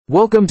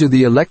Welcome to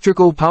the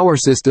Electrical Power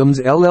Systems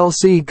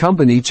LLC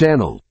Company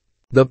channel,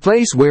 the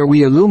place where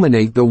we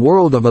illuminate the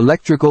world of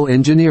electrical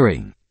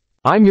engineering.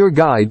 I'm your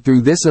guide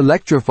through this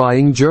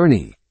electrifying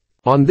journey.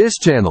 On this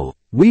channel,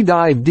 we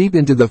dive deep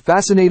into the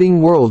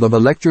fascinating world of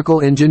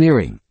electrical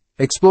engineering,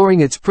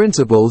 exploring its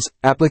principles,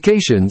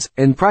 applications,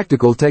 and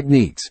practical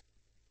techniques.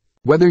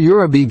 Whether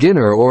you're a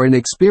beginner or an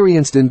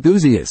experienced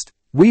enthusiast,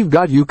 we've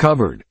got you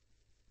covered.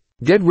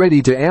 Get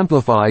ready to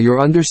amplify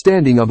your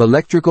understanding of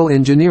electrical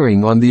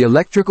engineering on the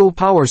Electrical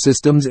Power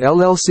Systems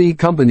LLC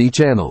Company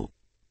channel.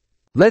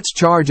 Let's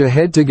charge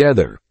ahead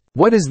together.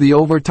 What is the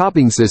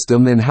overtopping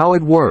system and how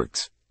it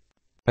works?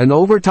 An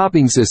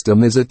overtopping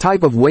system is a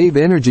type of wave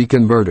energy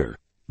converter,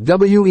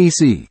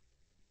 WEC,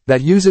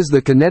 that uses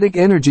the kinetic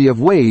energy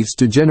of waves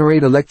to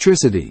generate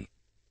electricity.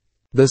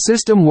 The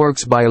system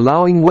works by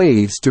allowing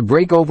waves to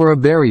break over a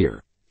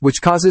barrier,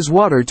 which causes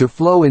water to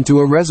flow into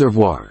a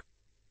reservoir.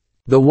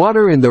 The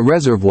water in the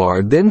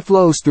reservoir then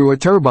flows through a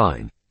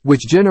turbine,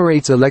 which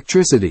generates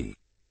electricity.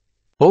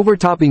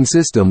 Overtopping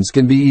systems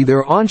can be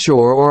either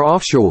onshore or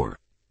offshore.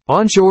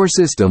 Onshore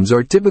systems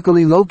are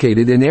typically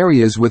located in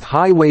areas with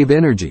high wave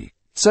energy,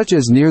 such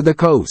as near the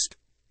coast.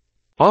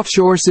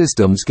 Offshore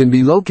systems can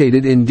be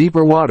located in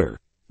deeper water,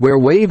 where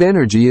wave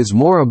energy is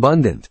more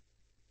abundant.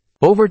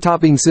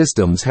 Overtopping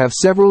systems have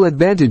several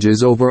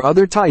advantages over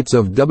other types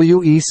of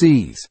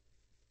WECs.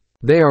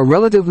 They are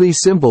relatively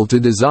simple to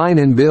design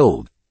and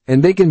build,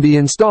 and they can be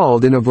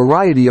installed in a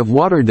variety of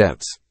water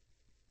depths.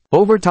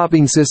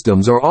 Overtopping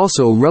systems are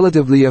also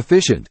relatively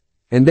efficient,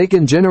 and they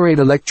can generate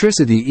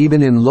electricity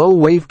even in low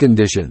wave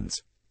conditions.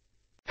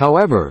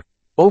 However,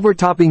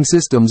 overtopping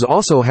systems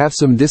also have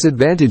some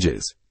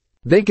disadvantages.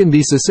 They can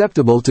be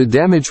susceptible to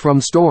damage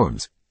from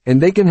storms, and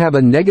they can have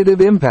a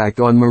negative impact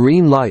on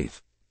marine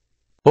life.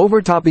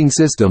 Overtopping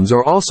systems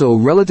are also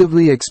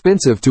relatively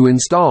expensive to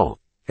install,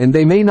 and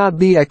they may not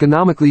be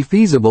economically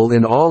feasible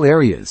in all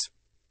areas.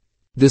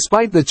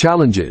 Despite the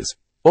challenges,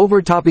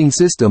 overtopping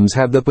systems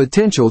have the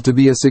potential to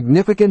be a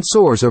significant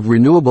source of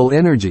renewable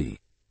energy.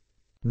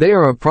 They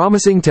are a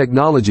promising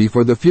technology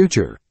for the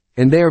future,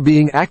 and they are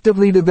being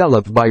actively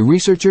developed by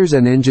researchers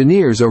and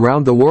engineers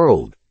around the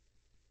world.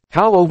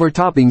 How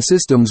overtopping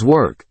systems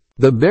work.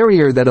 The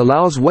barrier that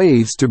allows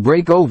waves to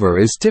break over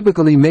is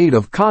typically made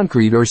of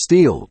concrete or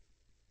steel.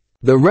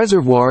 The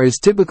reservoir is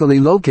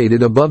typically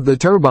located above the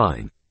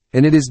turbine,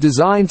 and it is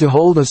designed to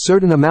hold a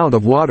certain amount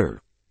of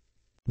water.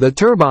 The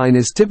turbine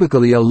is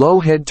typically a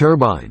low-head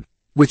turbine,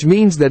 which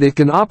means that it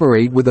can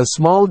operate with a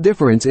small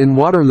difference in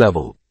water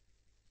level.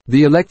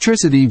 The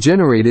electricity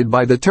generated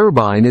by the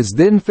turbine is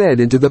then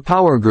fed into the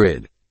power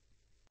grid.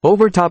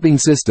 Overtopping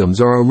systems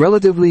are a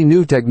relatively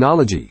new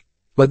technology,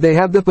 but they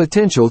have the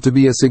potential to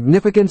be a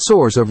significant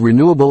source of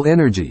renewable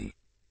energy.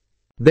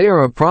 They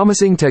are a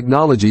promising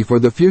technology for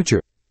the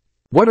future.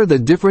 What are the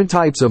different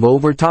types of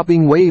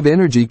overtopping wave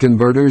energy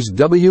converters,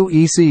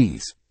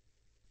 WECs?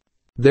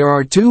 There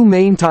are two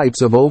main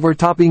types of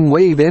overtopping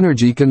wave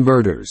energy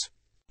converters.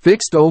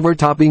 Fixed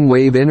overtopping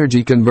wave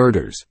energy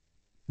converters.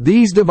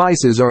 These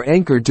devices are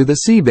anchored to the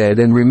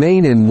seabed and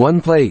remain in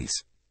one place.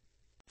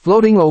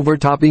 Floating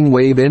overtopping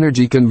wave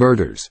energy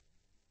converters.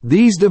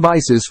 These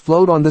devices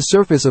float on the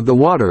surface of the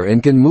water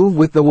and can move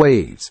with the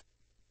waves.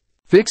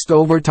 Fixed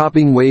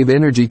overtopping wave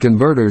energy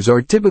converters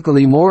are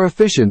typically more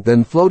efficient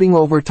than floating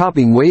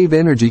overtopping wave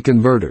energy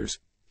converters,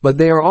 but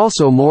they are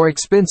also more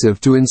expensive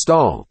to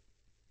install.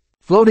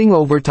 Floating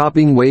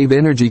overtopping wave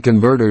energy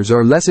converters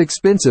are less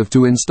expensive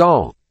to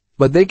install,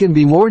 but they can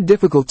be more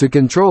difficult to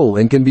control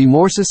and can be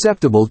more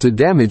susceptible to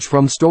damage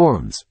from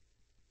storms.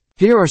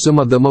 Here are some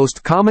of the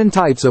most common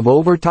types of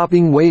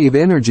overtopping wave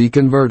energy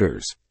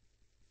converters.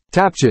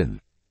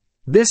 Taption.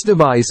 This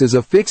device is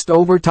a fixed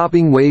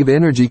overtopping wave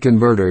energy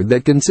converter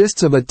that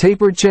consists of a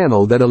tapered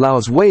channel that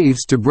allows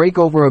waves to break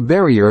over a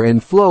barrier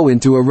and flow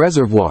into a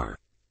reservoir.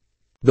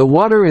 The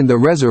water in the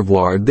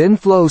reservoir then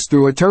flows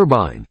through a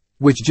turbine,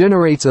 which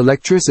generates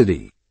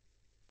electricity.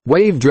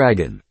 Wave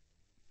dragon.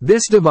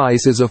 This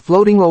device is a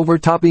floating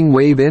overtopping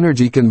wave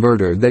energy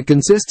converter that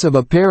consists of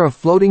a pair of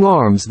floating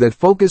arms that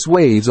focus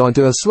waves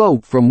onto a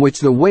slope from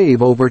which the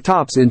wave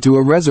overtops into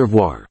a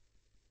reservoir.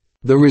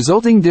 The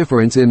resulting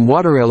difference in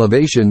water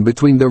elevation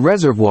between the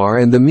reservoir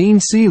and the mean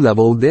sea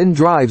level then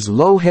drives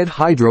low-head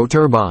hydro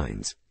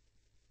turbines.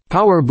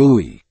 Power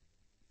buoy.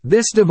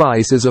 This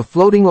device is a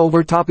floating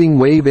overtopping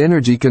wave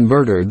energy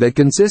converter that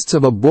consists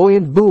of a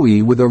buoyant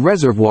buoy with a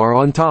reservoir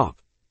on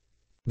top.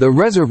 The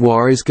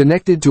reservoir is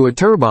connected to a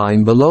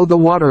turbine below the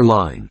water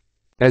line.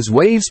 As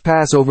waves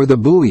pass over the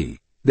buoy,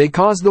 they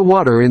cause the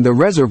water in the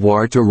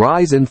reservoir to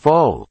rise and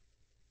fall.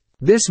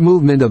 This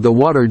movement of the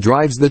water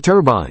drives the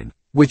turbine,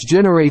 which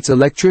generates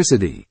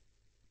electricity.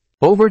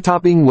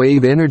 Overtopping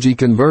wave energy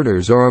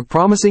converters are a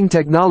promising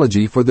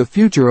technology for the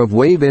future of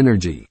wave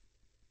energy.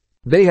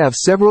 They have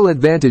several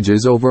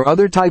advantages over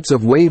other types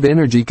of wave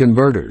energy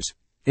converters,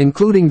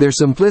 including their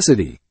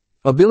simplicity,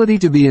 ability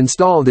to be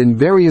installed in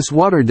various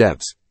water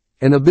depths,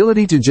 and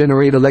ability to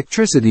generate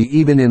electricity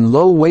even in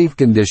low wave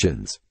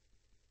conditions.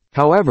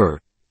 However,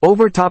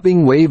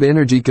 Overtopping wave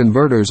energy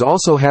converters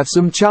also have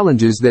some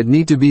challenges that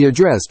need to be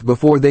addressed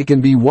before they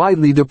can be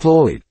widely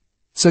deployed,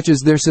 such as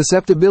their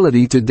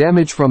susceptibility to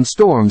damage from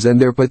storms and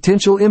their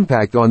potential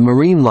impact on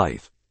marine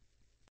life.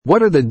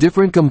 What are the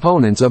different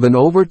components of an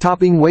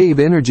overtopping wave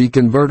energy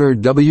converter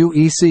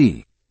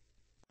 (WEC)?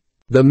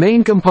 The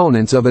main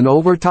components of an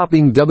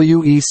overtopping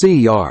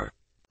WEC are: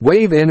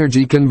 wave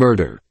energy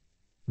converter.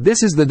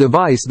 This is the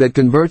device that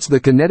converts the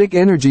kinetic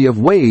energy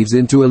of waves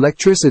into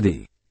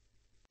electricity.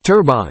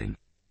 Turbine.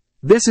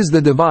 This is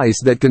the device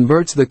that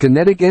converts the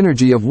kinetic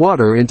energy of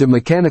water into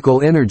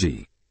mechanical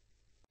energy.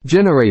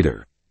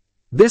 Generator.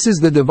 This is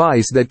the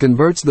device that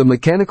converts the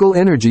mechanical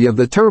energy of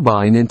the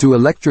turbine into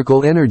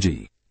electrical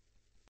energy.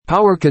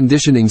 Power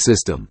conditioning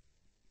system.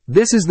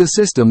 This is the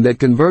system that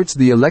converts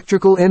the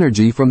electrical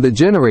energy from the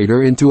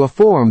generator into a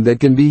form that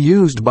can be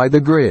used by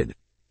the grid.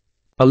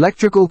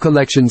 Electrical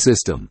collection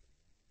system.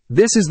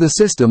 This is the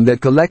system that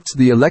collects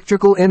the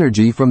electrical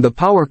energy from the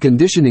power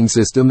conditioning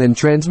system and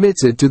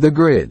transmits it to the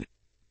grid.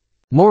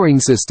 Mooring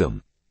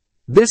system.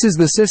 This is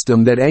the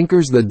system that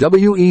anchors the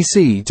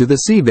WEC to the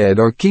seabed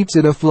or keeps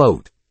it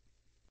afloat.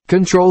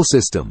 Control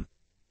system.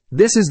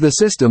 This is the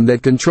system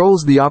that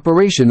controls the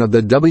operation of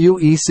the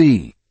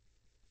WEC.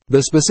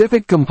 The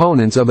specific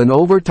components of an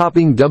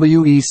overtopping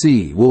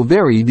WEC will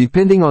vary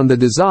depending on the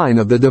design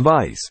of the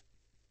device.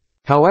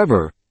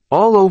 However,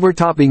 all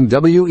overtopping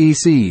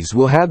WECs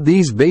will have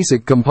these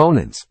basic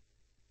components.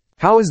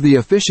 How is the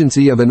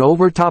efficiency of an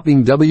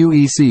overtopping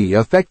WEC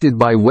affected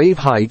by wave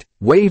height,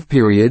 wave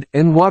period,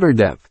 and water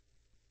depth?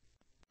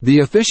 The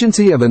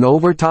efficiency of an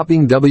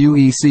overtopping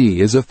WEC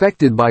is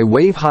affected by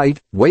wave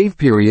height, wave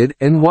period,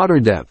 and water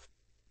depth.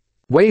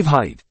 Wave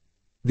height.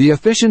 The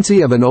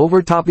efficiency of an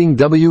overtopping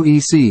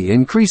WEC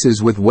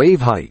increases with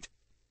wave height.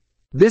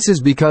 This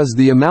is because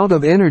the amount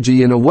of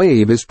energy in a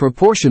wave is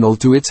proportional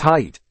to its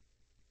height.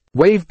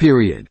 Wave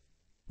period.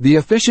 The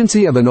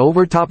efficiency of an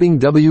overtopping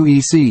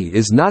WEC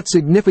is not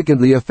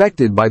significantly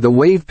affected by the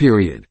wave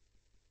period.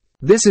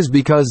 This is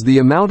because the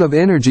amount of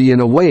energy in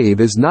a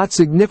wave is not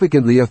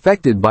significantly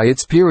affected by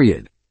its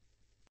period.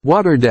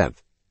 Water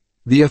depth.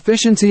 The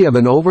efficiency of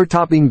an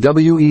overtopping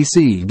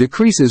WEC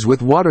decreases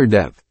with water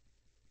depth.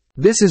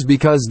 This is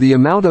because the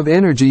amount of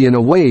energy in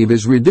a wave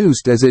is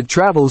reduced as it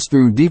travels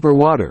through deeper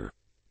water.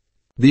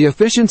 The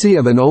efficiency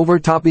of an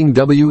overtopping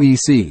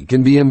WEC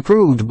can be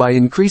improved by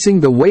increasing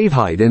the wave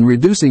height and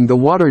reducing the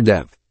water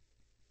depth.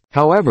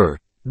 However,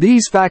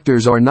 these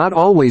factors are not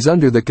always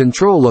under the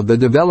control of the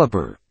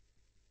developer.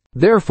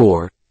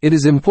 Therefore, it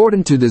is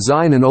important to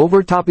design an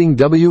overtopping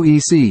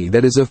WEC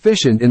that is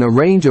efficient in a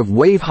range of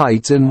wave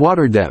heights and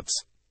water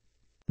depths.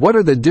 What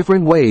are the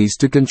different ways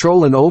to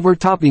control an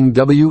overtopping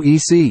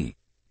WEC?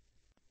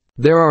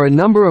 There are a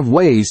number of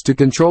ways to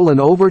control an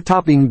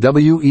overtopping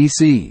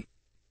WEC.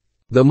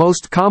 The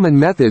most common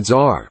methods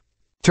are: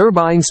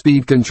 turbine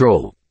speed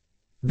control.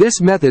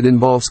 This method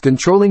involves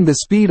controlling the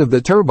speed of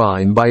the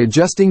turbine by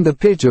adjusting the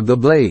pitch of the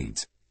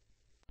blades.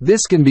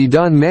 This can be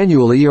done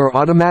manually or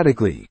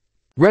automatically.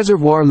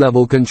 Reservoir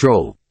level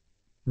control.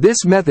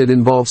 This method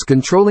involves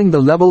controlling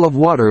the level of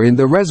water in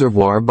the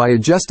reservoir by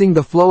adjusting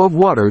the flow of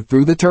water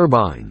through the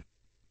turbine.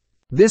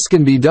 This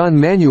can be done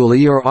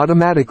manually or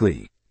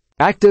automatically.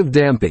 Active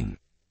damping.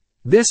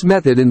 This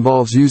method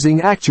involves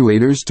using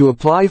actuators to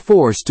apply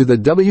force to the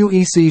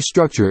WEC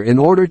structure in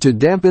order to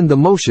dampen the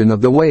motion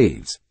of the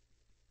waves.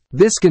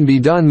 This can be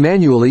done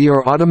manually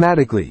or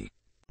automatically.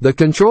 The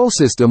control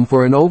system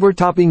for an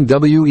overtopping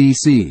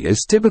WEC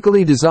is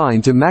typically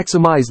designed to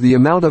maximize the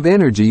amount of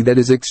energy that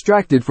is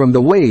extracted from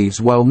the waves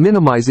while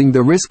minimizing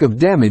the risk of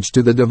damage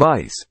to the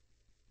device.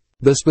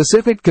 The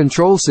specific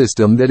control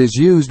system that is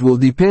used will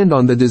depend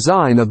on the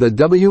design of the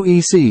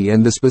WEC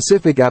and the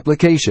specific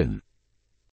application.